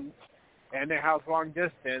phone and it has long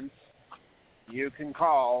distance, you can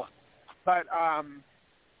call. But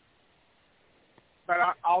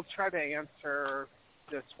I'll try to answer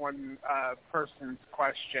this one person's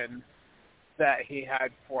question that he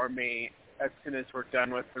had for me as soon as we're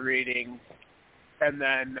done with the reading. And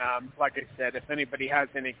then, like I said, if anybody has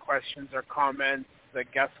any questions or comments, the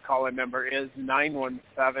guest call-in number is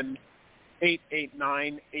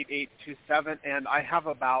 917-889-8827, and I have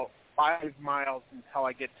about 5 miles until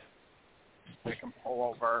I get to I can pull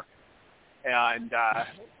over and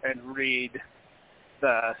read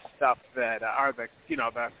the stuff that are the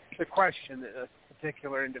question that a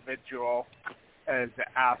particular individual has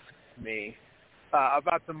asked me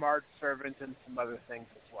about the March servant and some other things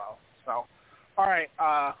as well. So, all right,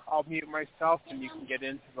 I'll mute myself, and you can get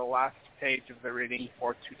into the last page of the reading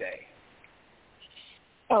for today.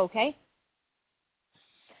 Okay.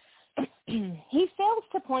 He fails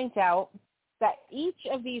to point out that each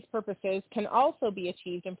of these purposes can also be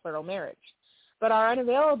achieved in plural marriage, but are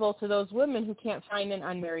unavailable to those women who can't find an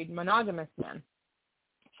unmarried monogamous man.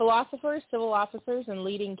 Philosophers, civil officers, and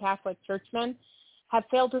leading Catholic churchmen have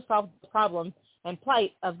failed to solve the problem and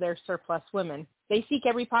plight of their surplus women. They seek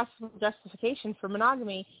every possible justification for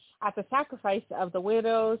monogamy at the sacrifice of the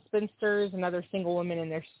widows, spinsters, and other single women in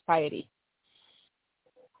their society.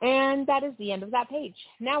 And that is the end of that page.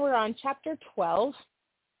 Now we're on chapter 12,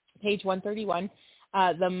 page 131.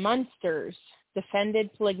 The Munsters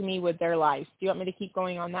defended polygamy with their lives. Do you want me to keep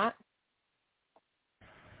going on that?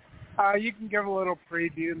 You can give a little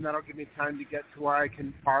preview, and that'll give me time to get to where I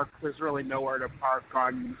can park. There's really nowhere to park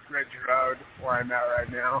on Ridge Road where I'm at right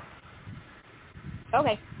now.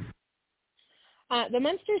 Okay. The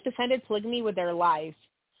Munsters defended polygamy with their lives.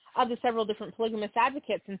 Of the several different polygamous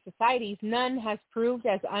advocates in societies, none has proved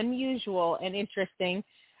as unusual and interesting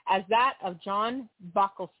as that of John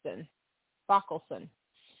Bockelson,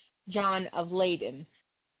 John of Leyden,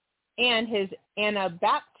 and his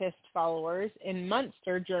Anabaptist followers in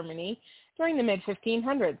Munster, Germany, during the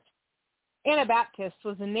mid-1500s. Anabaptist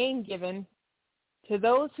was a name given to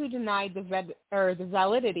those who denied the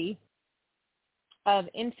validity of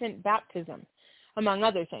infant baptism, among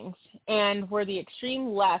other things, and were the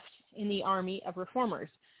extreme left in the army of reformers.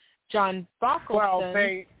 John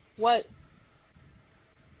Bockelson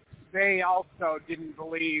They also didn't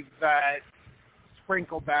believe that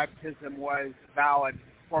sprinkle baptism was a valid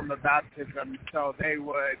form of baptism, so they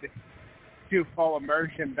would do full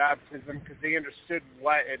immersion baptism because they understood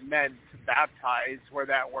what it meant to baptize, where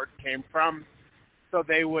that word came from. So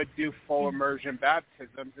they would do full immersion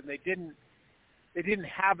baptisms, and they didn't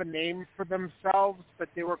have a name for themselves, but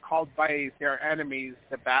they were called by their enemies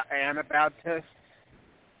the Anabaptists.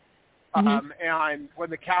 And when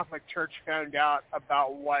the Catholic Church found out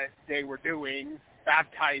about what they were doing,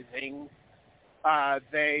 baptizing,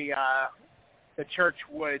 the church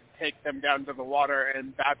would take them down to the water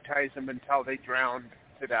and baptize them until they drowned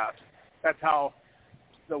to death. That's how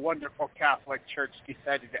the wonderful Catholic Church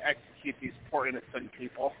decided to execute these poor innocent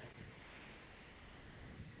people.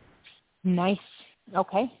 Nice.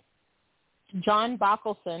 Okay. John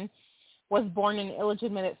Bockelson was born an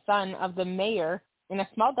illegitimate son of the mayor in a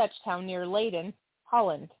small Dutch town near Leyden,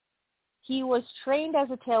 Holland. He was trained as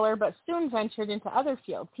a tailor but soon ventured into other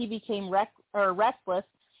fields. He became restless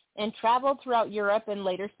and traveled throughout Europe and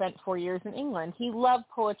later spent 4 years in England. He loved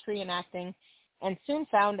poetry and acting and soon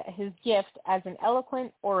found his gift as an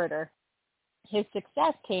eloquent orator. His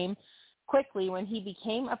success came quickly when he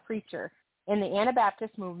became a preacher in the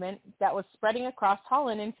Anabaptist movement that was spreading across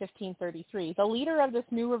Holland in 1533. The leader of this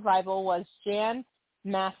new revival was Jan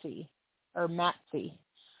Massey,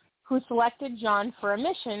 who selected John for a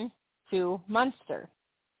mission to Munster,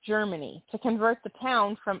 Germany, to convert the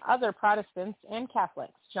town from other Protestants and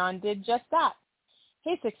Catholics. John did just that.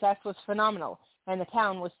 His success was phenomenal, and the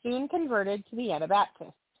town was soon converted to the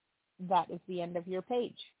Anabaptists. That is the end of your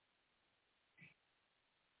page.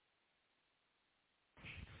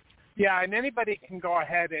 Yeah, and anybody can go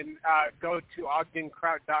ahead and go to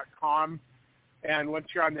ogdenkraut.com, and once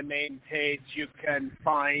you're on the main page, you can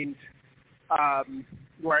find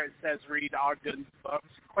where it says read Ogden's books.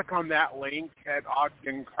 Click on that link at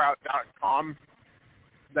ogdenkraut.com.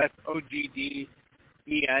 That's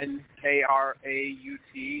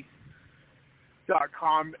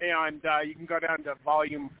OGDENKRAUT.com, and you can go down to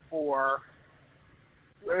Volume 4,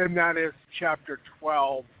 and that is Chapter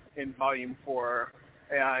 12 in Volume 4.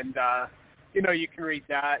 And, you can read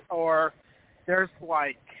that. Or there's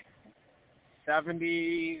like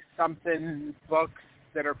 70-something books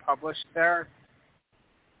that are published there.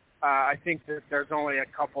 I think that there's only a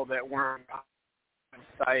couple that weren't on the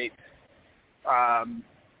site.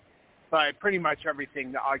 But pretty much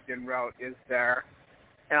everything that Ogden wrote is there.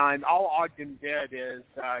 And all Ogden did is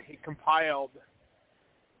he compiled,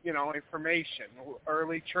 information,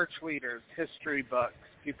 early church leaders, history books,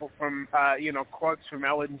 people from, quotes from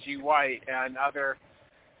Ellen G. White and other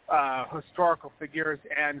historical figures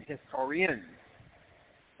and historians.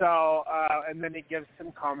 So, and then he gives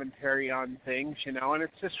some commentary on things, and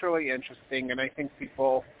it's just really interesting. And I think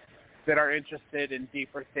people that are interested in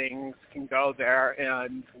deeper things can go there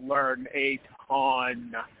and learn a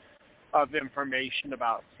ton of information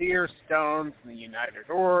about seer stones and the United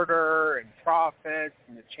Order and prophets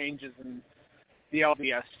and the changes in the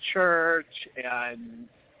LDS Church and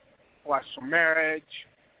celestial marriage,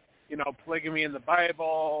 polygamy in the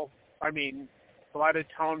Bible. Blood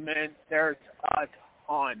atonement. There's a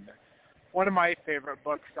ton. One of my favorite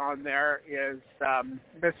books on there is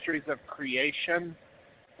Mysteries of Creation,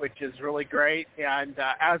 which is really great. And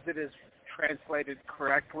As It Is Translated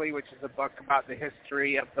Correctly, which is a book about the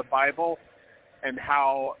history of the Bible and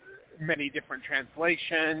how many different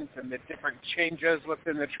translations and the different changes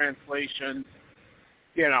within the translations.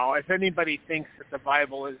 If anybody thinks that the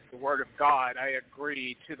Bible is the Word of God, I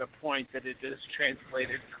agree to the point that it is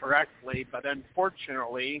translated correctly. But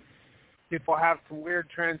unfortunately, people have some weird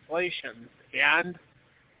translations, and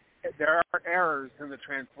there are errors in the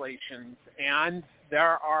translations, and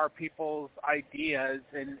there are people's ideas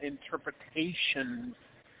and interpretations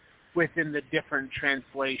within the different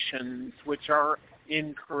translations which are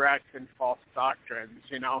incorrect and false doctrines,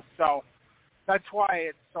 So that's why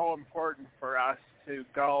it's so important for us to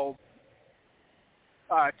go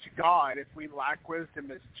to God if we lack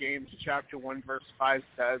wisdom, as James chapter 1 verse 5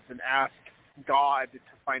 says, and ask God to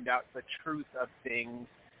find out the truth of things.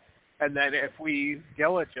 And then if we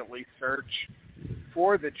diligently search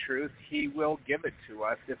for the truth, he will give it to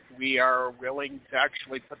us if we are willing to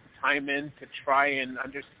actually put the time in to try and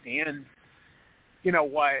understand,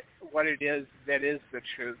 what it is that is the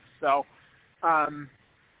truth. So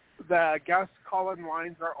the guest call-in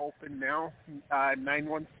lines are open now,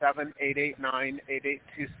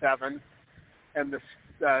 917-889-8827, and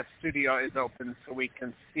the studio is open so we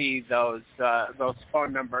can see those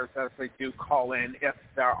phone numbers as they do call in, if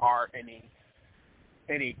there are any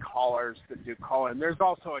callers that do call in. There's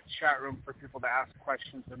also a chat room for people to ask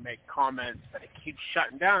questions and make comments, but it keeps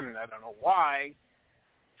shutting down, and I don't know why.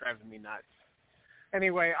 It's driving me nuts.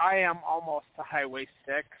 Anyway, I am almost to Highway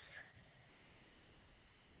 6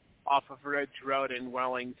 off of Ridge Road in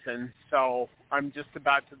Wellington, so I'm just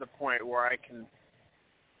about to the point where I can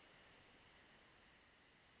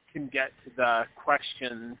get to the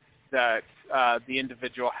question that the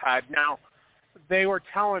individual had. Now, they were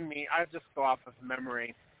telling me, I just go off of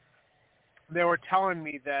memory, they were telling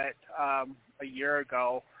me that a year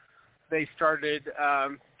ago they started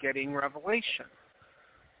getting revelation.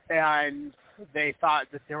 And they thought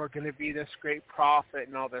that they were going to be this great prophet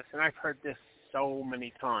and all this. And I've heard this so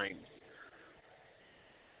many times.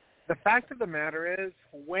 The fact of the matter is,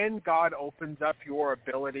 when God opens up your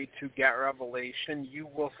ability to get revelation, you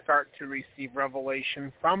will start to receive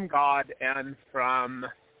revelation from God and from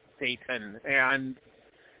Satan and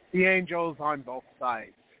the angels on both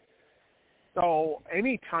sides. So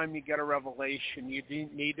anytime you get a revelation, you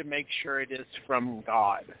need to make sure it is from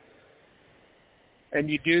God. And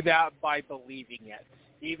you do that by believing it,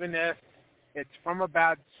 even if it's from a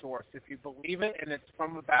bad source. If you believe it and it's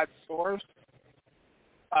from a bad source,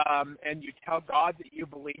 and you tell God that you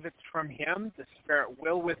believe it's from him, the Spirit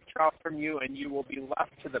will withdraw from you, and you will be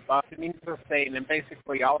left to the buffetings of Satan. And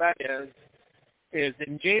basically all that is in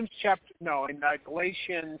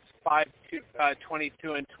Galatians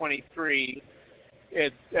 5:22 and 23,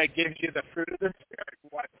 it gives you the fruit of the Spirit,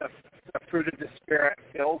 what the fruit of the Spirit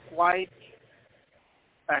feels like,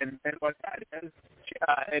 and what that is,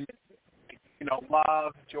 and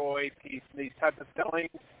love, joy, peace, these types of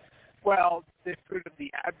feelings. Well, the fruit of the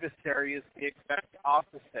adversary is the exact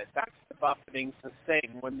opposite. That's the buffetings of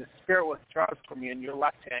Satan. When the Spirit withdraws from you and you're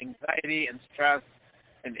left to anxiety and stress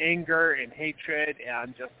and anger and hatred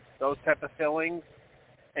and just those type of feelings,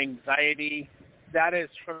 anxiety, that is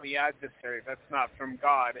from the adversary. That's not from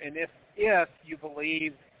God. And if you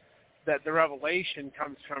believe that the revelation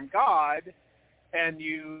comes from God, and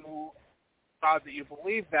that you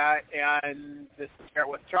believe that, and the Spirit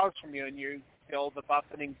withdraws from you, and you feel the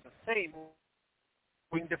buffetings of Satan,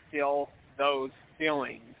 you're going to feel those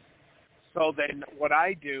feelings. So then what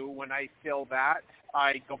I do when I feel that,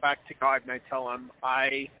 I go back to God and I tell him,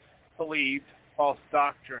 I believe false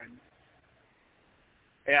doctrine,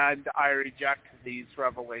 and I reject these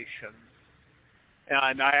revelations.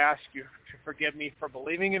 And I ask you to forgive me for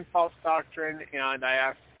believing in false doctrine, and I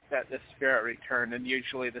ask that the Spirit return, and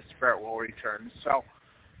usually the Spirit will return. So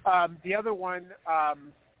the other one, I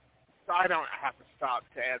don't have to stop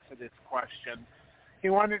to answer this question. He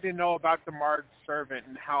wanted to know about the marred servant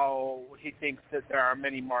and how he thinks that there are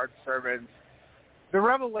many marred servants. the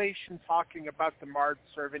revelation talking about the marred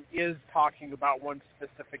servant is talking about one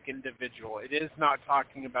specific individual. It is not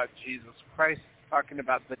talking about Jesus Christ. It's talking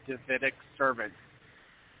about the Davidic servant.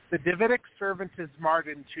 The Davidic servant is marred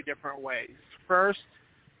in two different ways. First,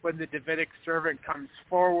 when the Davidic servant comes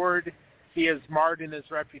forward, he is marred in his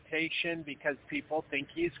reputation because people think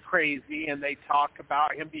he's crazy, and they talk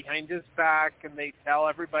about him behind his back, and they tell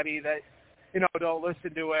everybody that, don't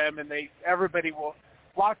listen to him, and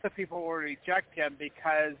lots of people will reject him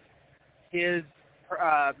because he's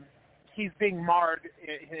being marred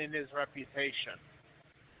in his reputation.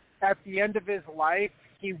 At the end of his life,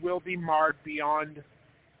 he will be marred beyond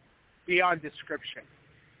description.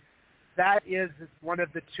 That is one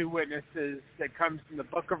of the two witnesses that comes in the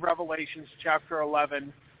book of Revelations, chapter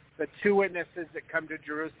 11. The two witnesses that come to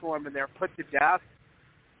Jerusalem and they're put to death,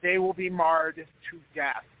 they will be marred to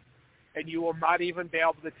death. And you will not even be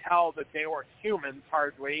able to tell that they were humans,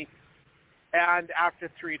 hardly. And after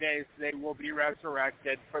 3 days, they will be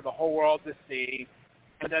resurrected for the whole world to see.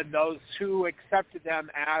 And then those who accepted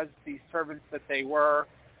them as the servants that they were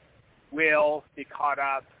will be caught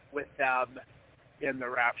up with them in the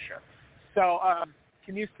rapture. So,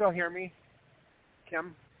 can you still hear me,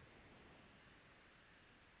 Kim?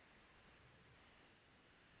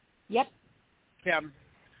 Yep. Kim.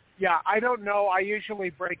 Yeah, I don't know. I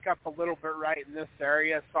usually break up a little bit right in this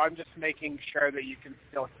area, so I'm just making sure that you can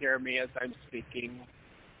still hear me as I'm speaking.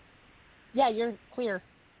 Yeah, you're clear.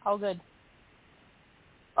 All good.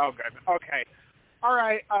 Oh, good. Okay. All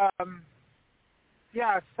right.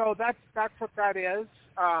 Yeah, so that's what that is.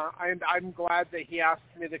 And I'm glad that he asked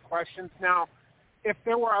me the questions. Now, if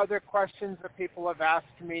there were other questions that people have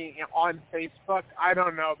asked me on Facebook, I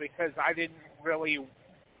don't know, because I didn't really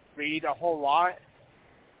read a whole lot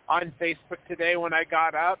on Facebook today when I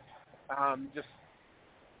got up. I'm just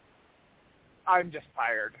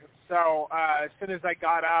tired. So as soon as I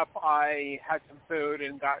got up, I had some food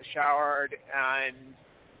and got showered and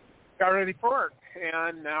got ready for work.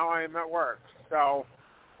 And now I'm at work. So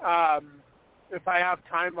if I have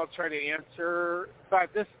time, I'll try to answer.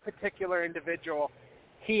 But this particular individual,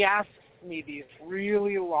 he asks me these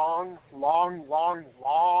really long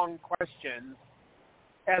questions.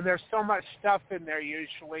 And there's so much stuff in there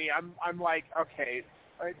usually. I'm like, okay,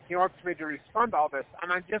 he wants me to respond to all this.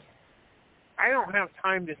 And I don't have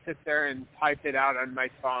time to sit there and type it out on my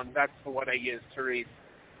phone. That's what I use to read,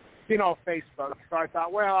 Facebook. So I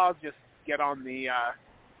thought, well, I'll just get on the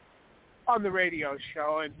radio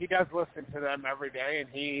show. And he does listen to them every day, and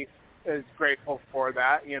he is grateful for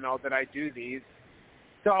that, that I do these.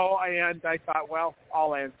 So, and I thought, well,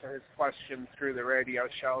 I'll answer his question through the radio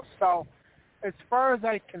show. So, as far as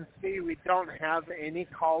I can see, we don't have any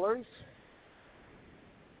callers.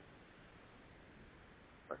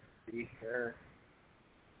 Let's see here.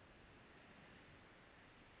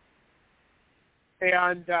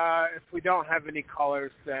 And if we don't have any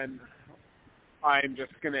callers, then I'm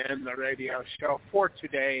just going to end the radio show for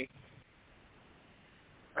today.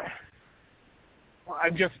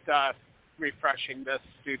 I'm just refreshing this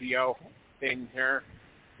studio thing here.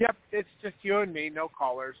 Yep, it's just you and me, no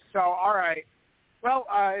callers. So, all right. Well,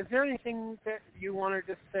 is there anything that you wanted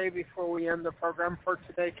to say before we end the program for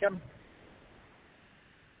today, Kim?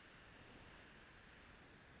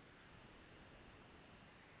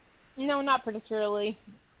 No, not particularly.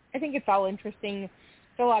 I think it's all interesting.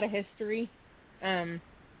 It's a lot of history. And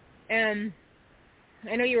I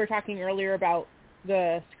know you were talking earlier about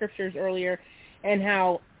the scriptures earlier and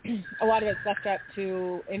how a lot of it's left up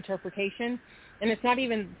to interpretation. And it's not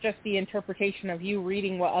even just the interpretation of you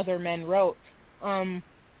reading what other men wrote.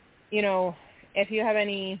 If you have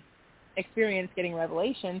any experience getting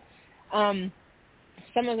revelation, some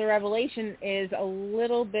of the revelation is a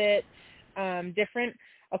little bit different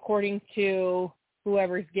according to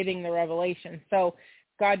whoever's getting the revelation. So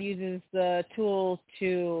God uses the tools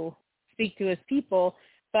to speak to his people,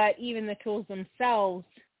 but even the tools themselves,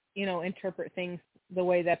 interpret things the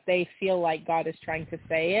way that they feel like God is trying to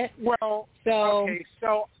say it. Well, okay,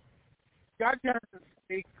 so God doesn't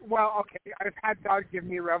speak. Well, okay, I've had God give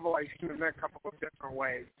me revelation in a couple of different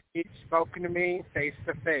ways. He's spoken to me face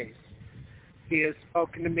to face. He has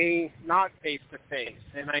spoken to me not face to face,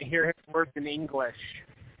 and I hear his words in English.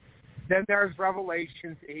 Then there's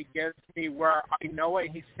revelations that he gives me where I know what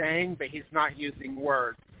he's saying, but he's not using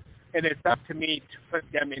words. And it's up to me to put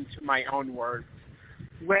them into my own words.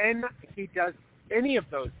 When he does any of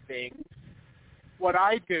those things, what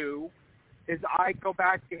I do is I go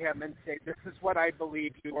back to him and say, this is what I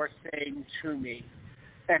believe you are saying to me,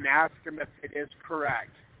 and ask him if it is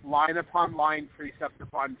correct, line upon line, precept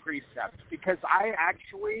upon precept, because I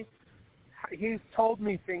actually he's told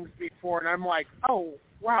me things before, and I'm like, oh,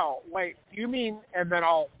 wow, wait, you mean, and then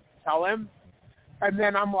I'll tell him, and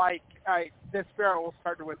then I'm like, this spirit will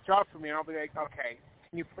start to withdraw from me, and I'll be like, okay,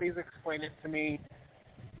 can you please explain it to me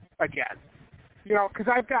again? You know,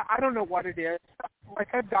 because I don't know what it is. Like,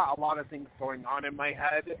 I've got a lot of things going on in my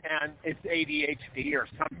head, and it's ADHD or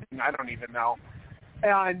something, I don't even know.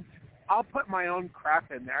 And I'll put my own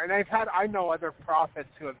crap in there. And I know other prophets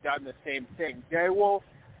who have done the same thing. They will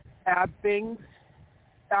add things.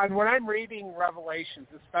 And when I'm reading Revelations,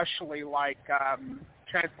 especially like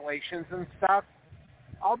translations and stuff,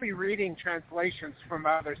 I'll be reading translations from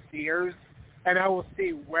other seers, and I will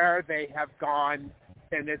see where they have gone,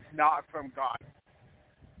 and it's not from God.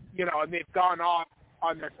 You know, and they've gone off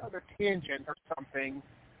on this other tangent or something.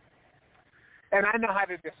 And I know how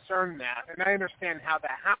to discern that, and I understand how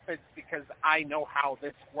that happens because I know how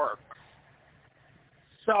this works.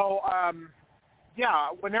 So, yeah,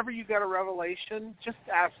 whenever you get a revelation, just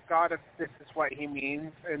ask God if this is what he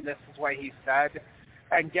means and this is what he said,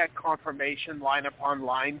 and get confirmation line upon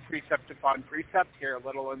line, precept upon precept, here a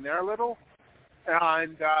little and there a little,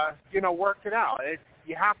 and, work it out.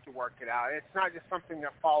 You have to work it out. It's not just something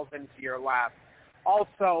that falls into your lap.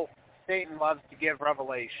 Also, Satan loves to give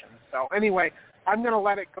revelation. So anyway, I'm going to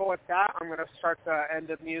let it go at that. I'm going to start the end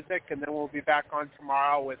of music, and then we'll be back on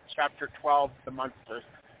tomorrow with Chapter 12, The Monsters.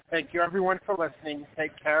 Thank you, everyone, for listening.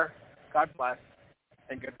 Take care. God bless,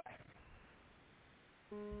 and goodbye.